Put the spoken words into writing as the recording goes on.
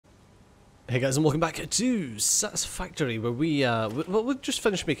Hey guys, and welcome back to Satisfactory, where we just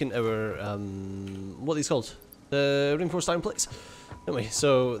finished making our what are these called? The reinforced iron plates, don't we?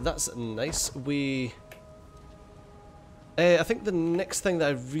 So that's nice. I think the next thing that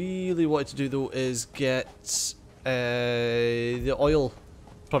I really wanted to do though is get the oil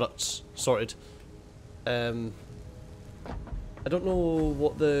products sorted. I don't know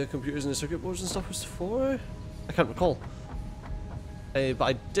what the computers and the circuit boards and stuff was for. I can't recall. But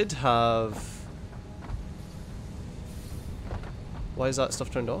I did have... Why is that stuff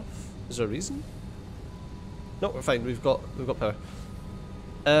turned off? Is there a reason? No, we're fine. We've got power.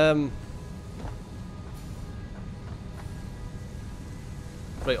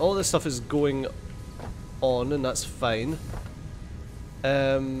 Right, all this stuff is going on, and that's fine.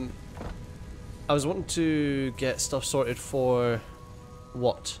 I was wanting to get stuff sorted for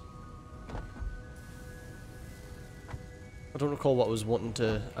what? I don't recall what I was wanting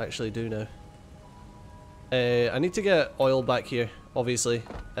to actually do now. I need to get oil back here, obviously.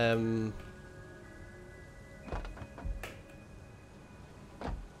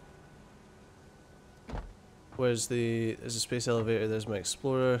 There's a space elevator, there's my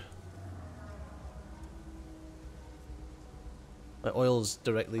explorer. My oil's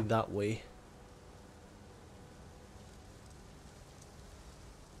directly that way.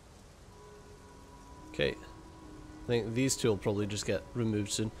 Okay. I think these two will probably just get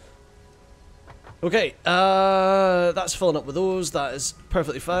removed soon. Okay, that's filling up with those. That is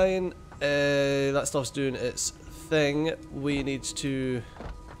perfectly fine. That stuff's doing its thing. We need to...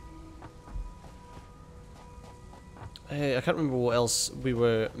 Hey, I can't remember what else we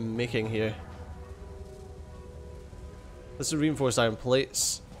were making here. This is reinforced iron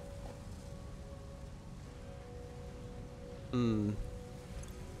plates. So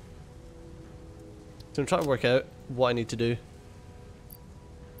I'm trying to work out what I need to do.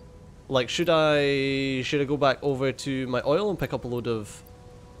 Like, should I go back over to my oil and pick up a load of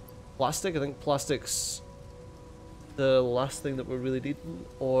plastic? I think plastic's the last thing that we're really needing,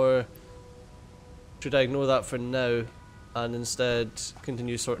 or should I ignore that for now and instead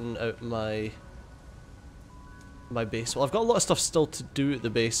continue sorting out my base? Well, I've got a lot of stuff still to do at the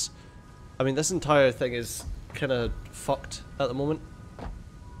base. I mean, this entire thing is kind of fucked at the moment.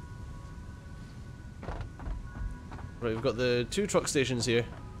 Right, we've got the two truck stations here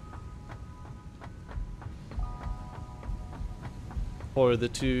for the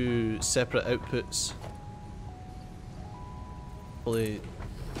two separate outputs.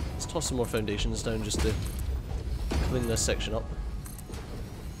 Let's toss some more foundations down just to clean this section up.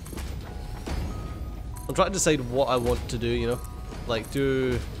 I'm trying to decide what I want to do, you know? Like,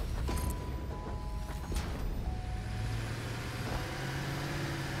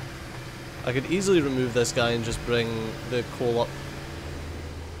 I could easily remove this guy and just bring the coal up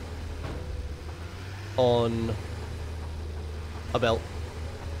on a belt,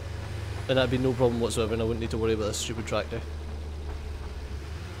 and that'd be no problem whatsoever, and I wouldn't need to worry about this stupid tractor.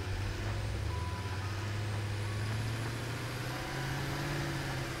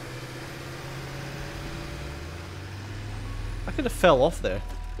 I could have fell off there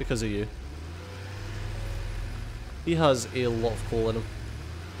because of you. He has a lot of coal in him.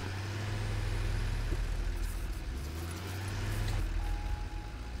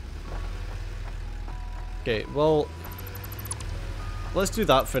 Okay, well, let's do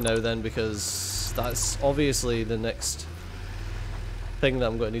that for now then, because that's obviously the next thing that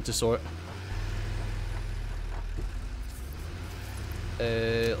I'm going to need to sort.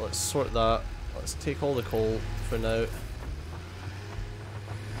 Let's sort that. Let's take all the coal for now. You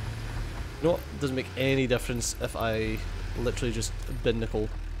know what? It doesn't make any difference if I literally just bin the coal.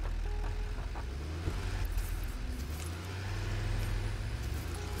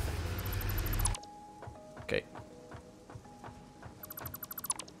 Okay.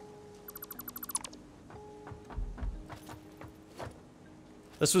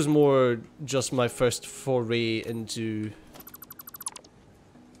 This was more just my first foray into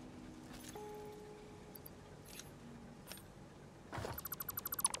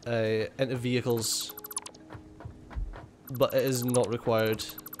vehicles, but it is not required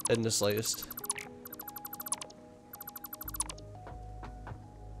in the slightest.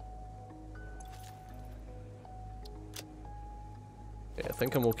 Okay, I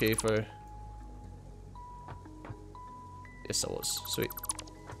think I'm okay for... Yes, I was. Sweet.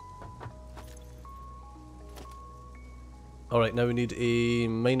 Alright, now we need a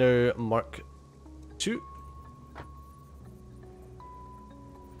miner Mark II.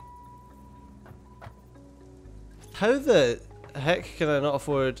 How the heck can I not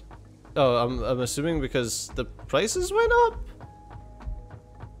afford... Oh, I'm assuming because the prices went up?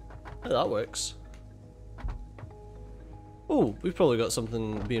 Oh, that works. Oh, we've probably got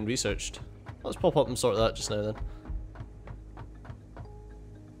something being researched. Let's pop up and sort that just now then.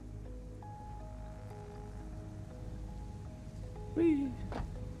 Whee!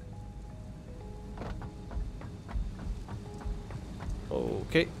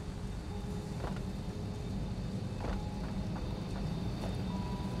 Okay.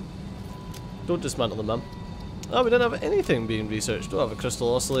 Don't dismantle them, man. Oh, we don't have anything being researched. Don't have a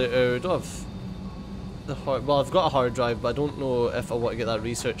crystal oscillator. Don't have the hard. Well, I've got a hard drive, but I don't know if I want to get that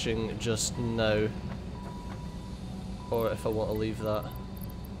researching just now, or if I want to leave that.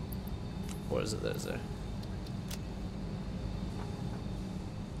 What is it? There's there.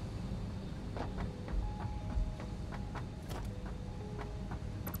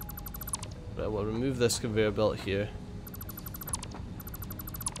 Right, we'll remove this conveyor belt here.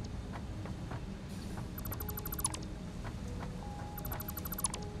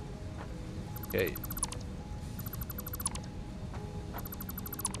 Okay.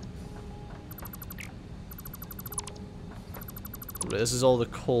 Right, this is all the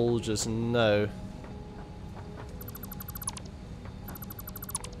coal just now.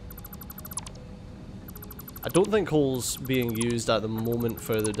 I don't think coal's being used at the moment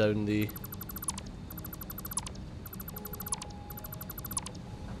further down the...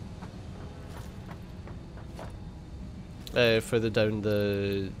 further down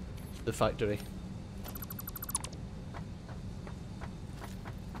the factory.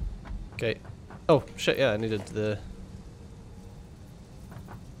 Okay. Oh shit! Yeah, I needed the.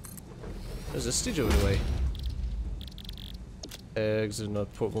 There's a stage over the way. Eggs and a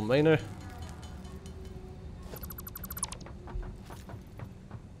portable miner.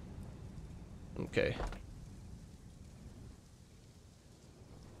 Okay.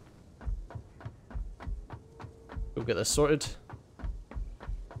 We'll get this sorted.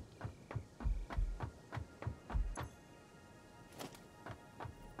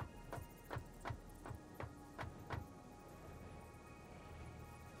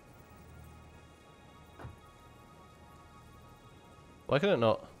 Why can it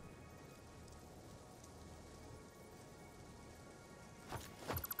not?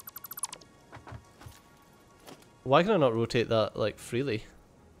 Why can I not rotate that, like, freely?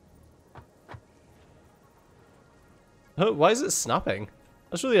 Oh, why is it snapping?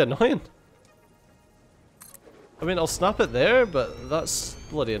 That's really annoying. I mean, I'll snap it there, but that's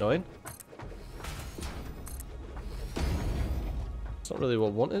bloody annoying. It's not really what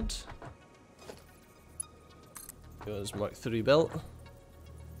I wanted. Goes Mark III belt.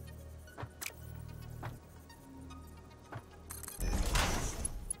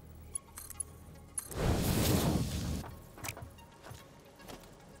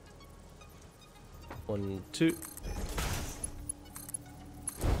 One, two.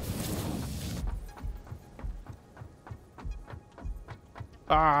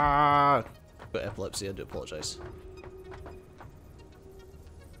 Ah! Got epilepsy, I do apologise.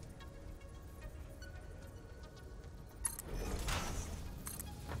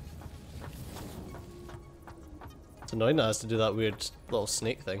 It's annoying that it has to do that weird little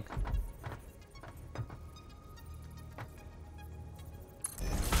snake thing.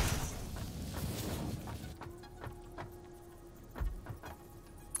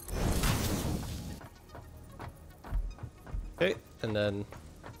 Okay, and then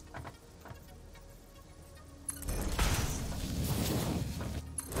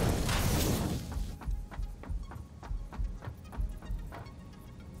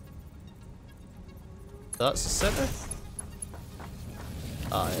that's the center?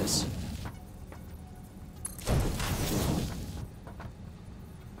 Ah, yes.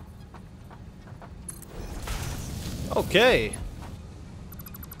 Okay.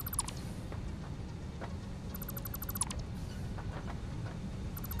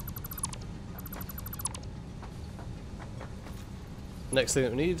 Next thing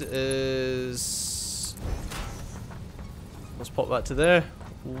that we need is... Let's pop that to there.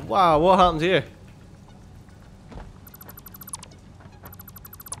 Wow, what happened here?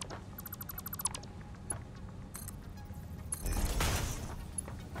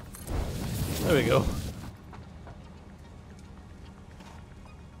 There we go.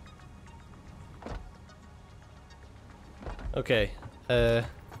 Okay.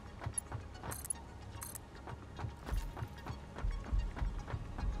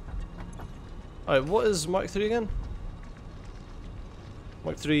 Alright, what is Mark III again?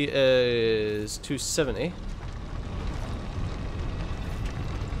 Mark III is 270.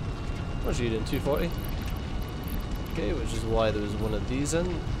 What's you doing? 240? Okay, which is why there was one of these in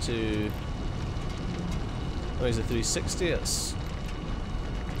to... Oh, he's a 360, it's...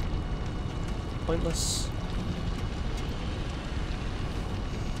 pointless.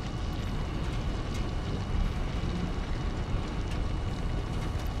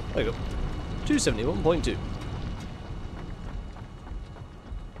 There you go. 271.2.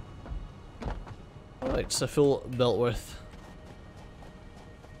 Alright, it's a full belt worth.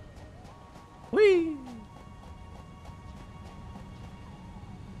 Whee!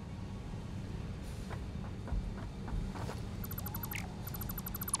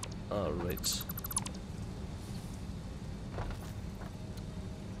 Alright.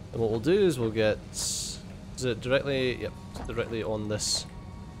 And what we'll do is we'll get... Is it directly... Yep, directly on this.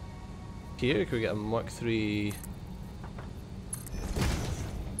 Here, can we get a Mark III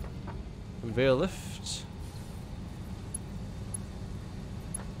conveyor lift?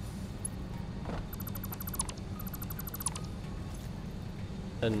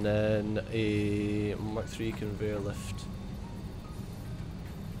 And then a Mark III conveyor lift.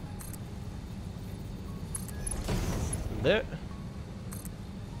 There.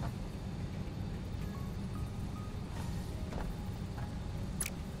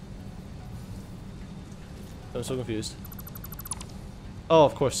 I'm so confused. Oh,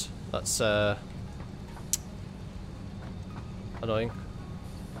 of course. That's annoying.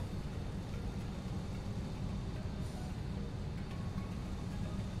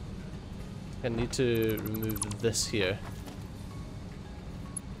 I need to remove this here.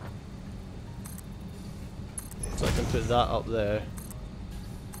 So I can put that up there.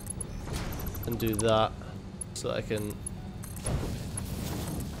 And do that. So that I can...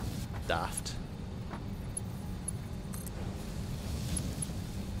 Daft.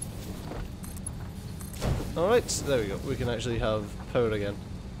 Alright, there we go. We can actually have power again.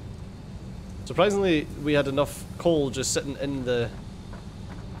 Surprisingly, we had enough coal just sitting in the...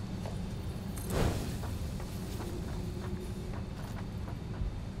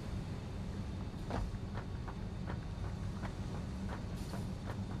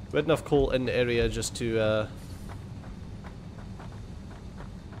 We had enough coal in the area just to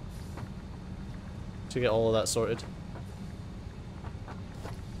get all of that sorted.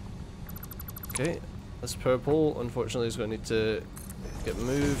 Okay. This power pole, unfortunately, is going to need to get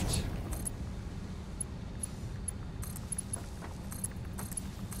moved.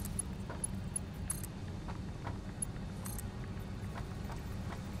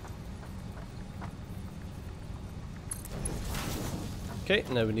 Okay,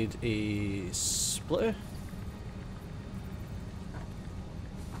 now we need a splitter.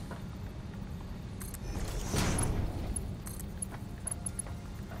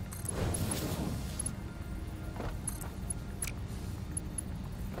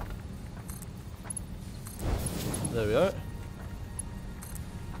 There we are.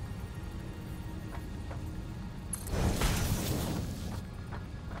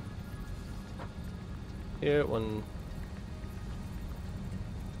 Here, 1.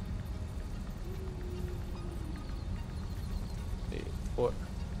 What?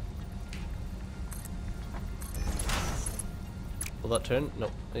 Will that turn? No,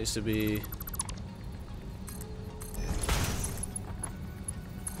 it needs to be...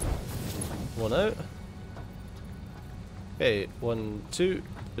 one out. Okay, 1, 2,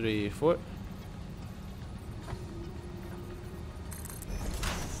 3, 4.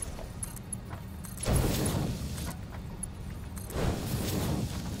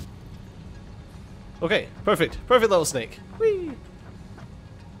 Okay, perfect. Perfect little snake. Whee!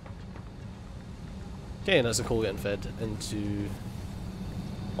 Okay, and that's the coal getting fed into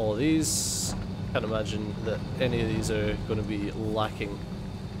all of these. Can't imagine that any of these are going to be lacking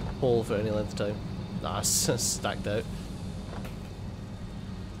coal for any length of time. Nah, it's stacked out.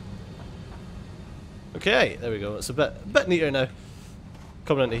 Okay, there we go. It's a bit neater now.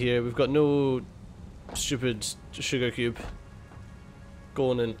 Coming into here, we've got no stupid sugar cube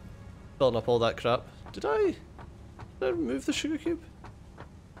going and filling up all that crap. Did I remove the sugar cube?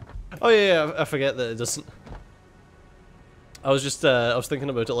 Oh yeah, I forget that it doesn't. I was just I was thinking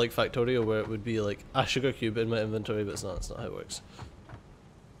about it like Factorio, where it would be like a sugar cube in my inventory, but it's not. That's not how it works.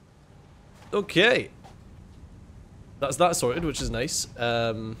 Okay, that's that sorted, which is nice.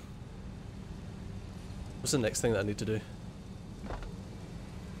 What's the next thing that I need to do?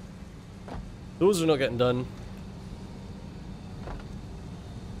 Those are not getting done.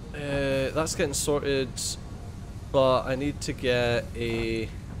 That's getting sorted, but I need to get a...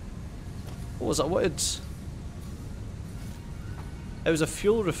 What was that? What did... It was a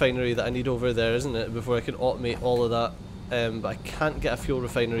fuel refinery that I need over there, isn't it? Before I can automate all of that. But I can't get a fuel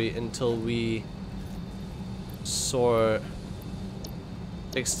refinery until we sort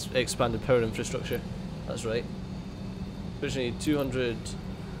expanded power infrastructure. That's right. Which I need 200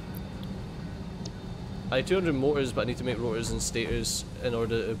 I have 200 motors, but I need to make rotors and stators in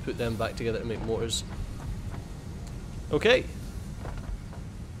order to put them back together to make motors. Okay.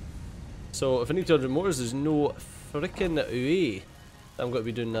 So if I need 200 motors, there's no freaking way I'm going to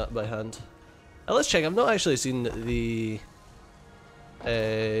be doing that by hand. Now let's check. I've not actually seen the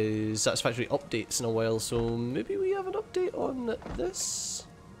Satisfactory updates in a while, so maybe we have an update on this.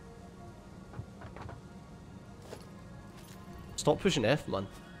 Stop pushing F, man.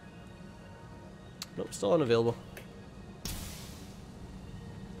 Nope, still unavailable.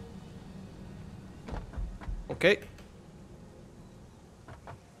 Okay.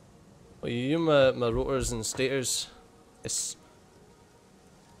 Well, you my rotors and stators. Yes.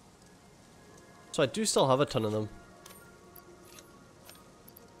 So I do still have a ton of them.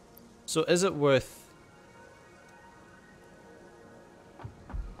 So is it worth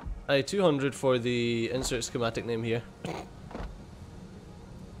 200 for the insert schematic name here?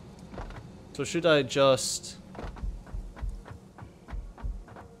 So should I just...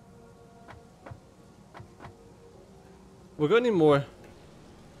 We're going to need more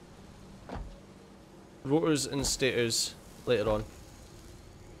rotors and stators later on.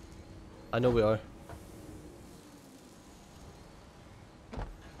 I know we are.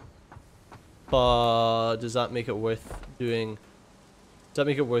 But does that make it worth doing... Does that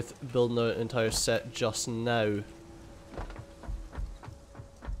make it worth building an entire set just now?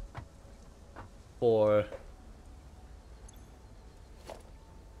 Or...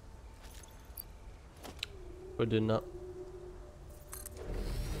 We're doing that.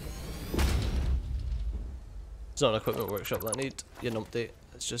 It's not an equipment workshop that I need an update.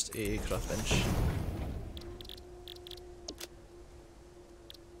 It's just a craft bench.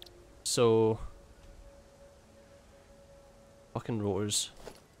 So... Fucking rotors.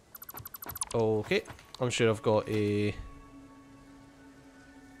 Okay, I'm sure I've got a...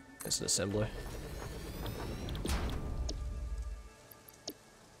 It's an assembler.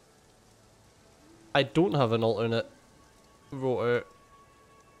 I don't have an alternate rotor.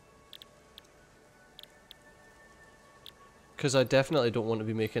 Because I definitely don't want to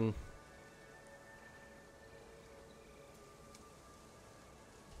be making...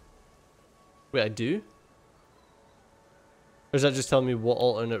 Wait, I do? Or is that just telling me what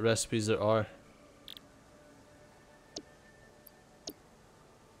alternate recipes there are?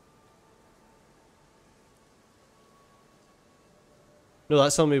 No,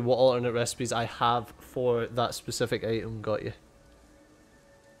 that's telling me what alternate recipes I have for that specific item. Got you.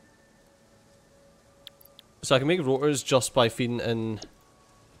 So I can make rotors just by feeding in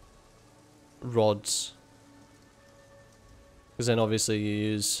rods. Because then obviously you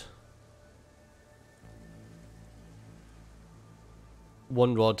use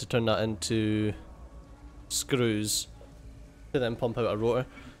one rod to turn that into screws to then pump out a rotor.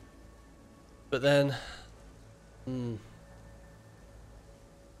 But then... Thing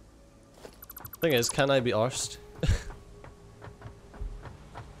is, can I be arsed?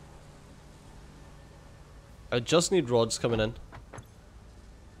 I just need rods coming in.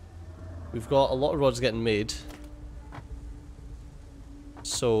 We've got a lot of rods getting made.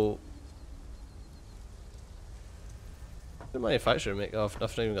 So... What did the manufacturer make? Oh, I've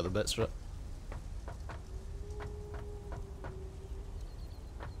not even got the bits for it.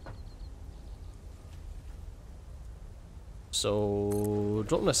 So...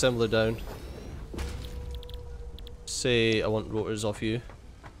 Drop an assembler down. Say I want rotors off you.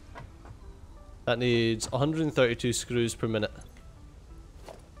 That needs 132 screws per minute.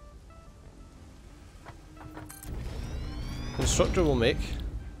 Constructor will make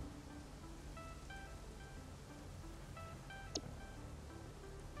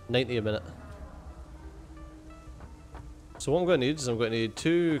 90 a minute. So what I'm going to need is I'm going to need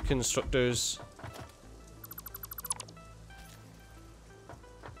 2 constructors,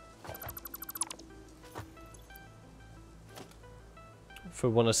 for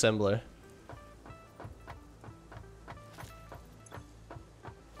 1 assembler.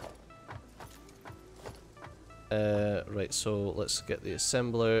 Right, so let's get the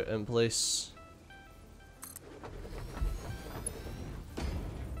assembler in place.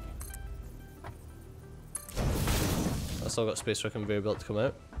 I still got space for a conveyor belt to come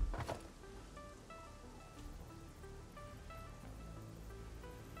out.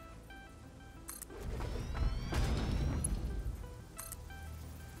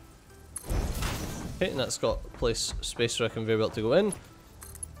 Okay, and that's got space for a conveyor belt to go in.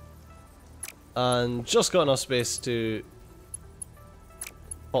 And just got enough space to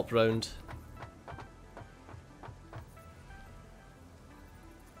hop round.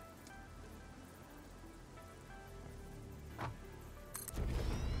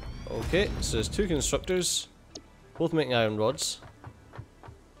 Okay, so there's 2 constructors, both making iron rods.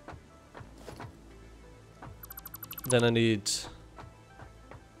 Then I need...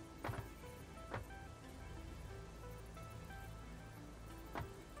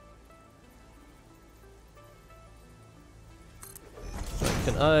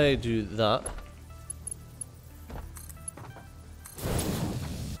 Can I do that?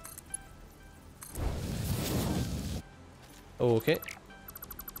 Okay.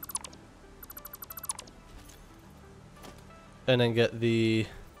 And then get the...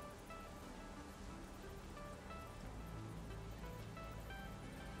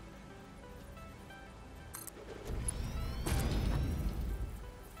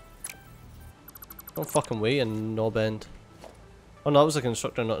 Don't fucking way and knob end. Oh no, that was a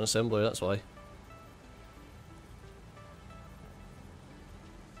constructor, not an assembler, that's why.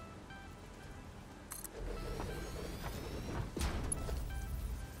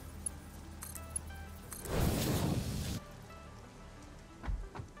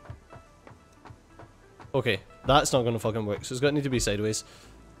 Okay, that's not gonna fucking work, so it's gonna need to be sideways.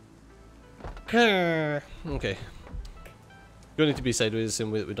 Okay. Gonna need to be sideways the same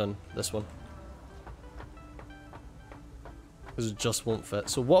way that we've done this one. Because it just won't fit.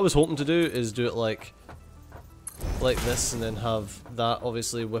 So what I was hoping to do is do it like this and then have that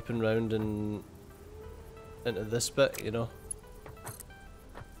obviously whipping round and into this bit, you know?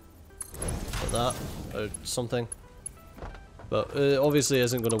 Like that, or something. But it obviously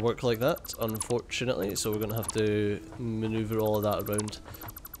isn't going to work like that, unfortunately, so we're going to have to manoeuvre all of that around.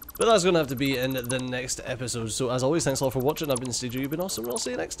 But that's going to have to be in the next episode. So as always, thanks a lot for watching. I've been Stager, you've been awesome, and I'll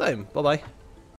see you next time. Bye bye.